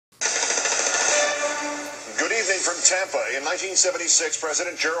from Tampa. In 1976,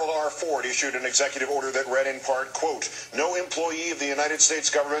 President Gerald R. Ford issued an executive order that read in part, quote, "No employee of the United States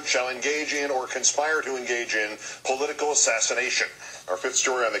government shall engage in or conspire to engage in political assassination." Our fifth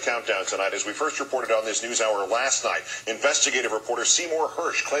story on the countdown tonight, as we first reported on this news hour last night, investigative reporter Seymour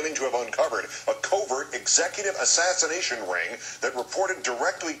Hersch claiming to have uncovered a covert executive assassination ring that reported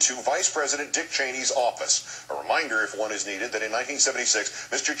directly to Vice President Dick Cheney's office. A reminder, if one is needed, that in 1976,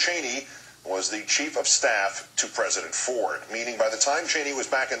 Mr. Cheney was the chief of staff to President Ford, meaning by the time Cheney was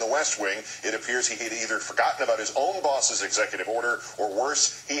back in the West Wing, it appears he had either forgotten about his own boss's executive order, or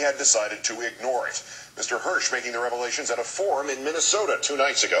worse, he had decided to ignore it. Mr. Hersch making the revelations at a forum in Minnesota 2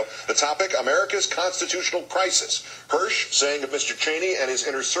 nights ago. The topic, America's constitutional crisis. Hersch saying of Mr. Cheney and his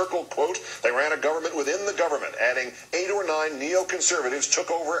inner circle, quote, "They ran a government within the government," adding 8 or 9 neoconservatives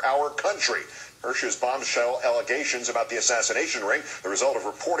took over our country. Hersch's bombshell allegations about the assassination ring, the result of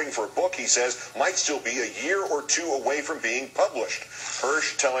reporting for a book he says might still be a year or 2 away from being published.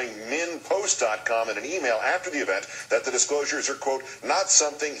 Hersch telling MinPost.com in an email after the event that the disclosures are, quote, "not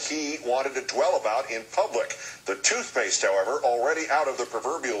something he wanted to dwell about in public." The toothpaste, however, already out of the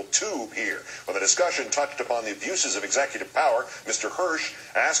proverbial tube here. When the discussion touched upon the abuses of executive power, Mr. Hersch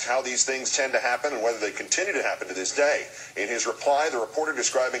asked how these things tend to happen and whether they continue to happen to this day. In his reply, the reporter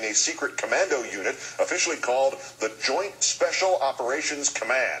describing a secret commando unit officially called the Joint Special Operations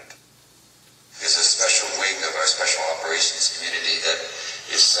Command. Is a special wing of our special operations community that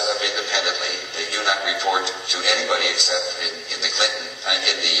is set up independently. They do not report to anybody except in the Clinton,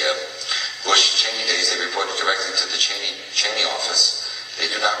 in the Bush-Cheney days, they reported directly to the Cheney office. They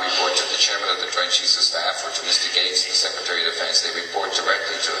do not report to the chairman of the Joint Chiefs of Staff or to Mr. Gates, the Secretary of Defense. They report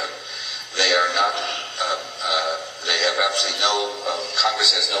directly to him. They are not, they have absolutely no,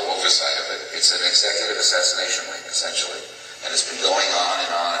 Congress has no oversight of it. It's an executive assassination wing, essentially. And it's been going on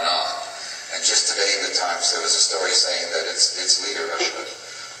and on and on. And just today in the Times, there was a story saying that its leader,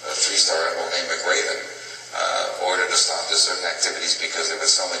 a 3-star admiral named McRaven, ordered to stop to certain activities because there were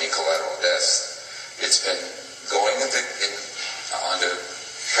so many collateral deaths. It's been going under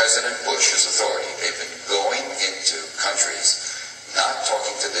President Bush's authority. They've been going into countries, not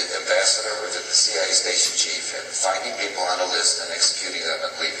talking to the ambassador or to the CIA station chief, and finding people on a list and executing them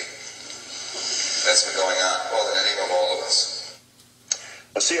and leaving. That's been going on, well, in the name of all of us.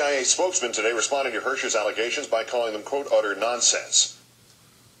 A CIA spokesman today responding to Hersch's allegations by calling them, quote, utter nonsense.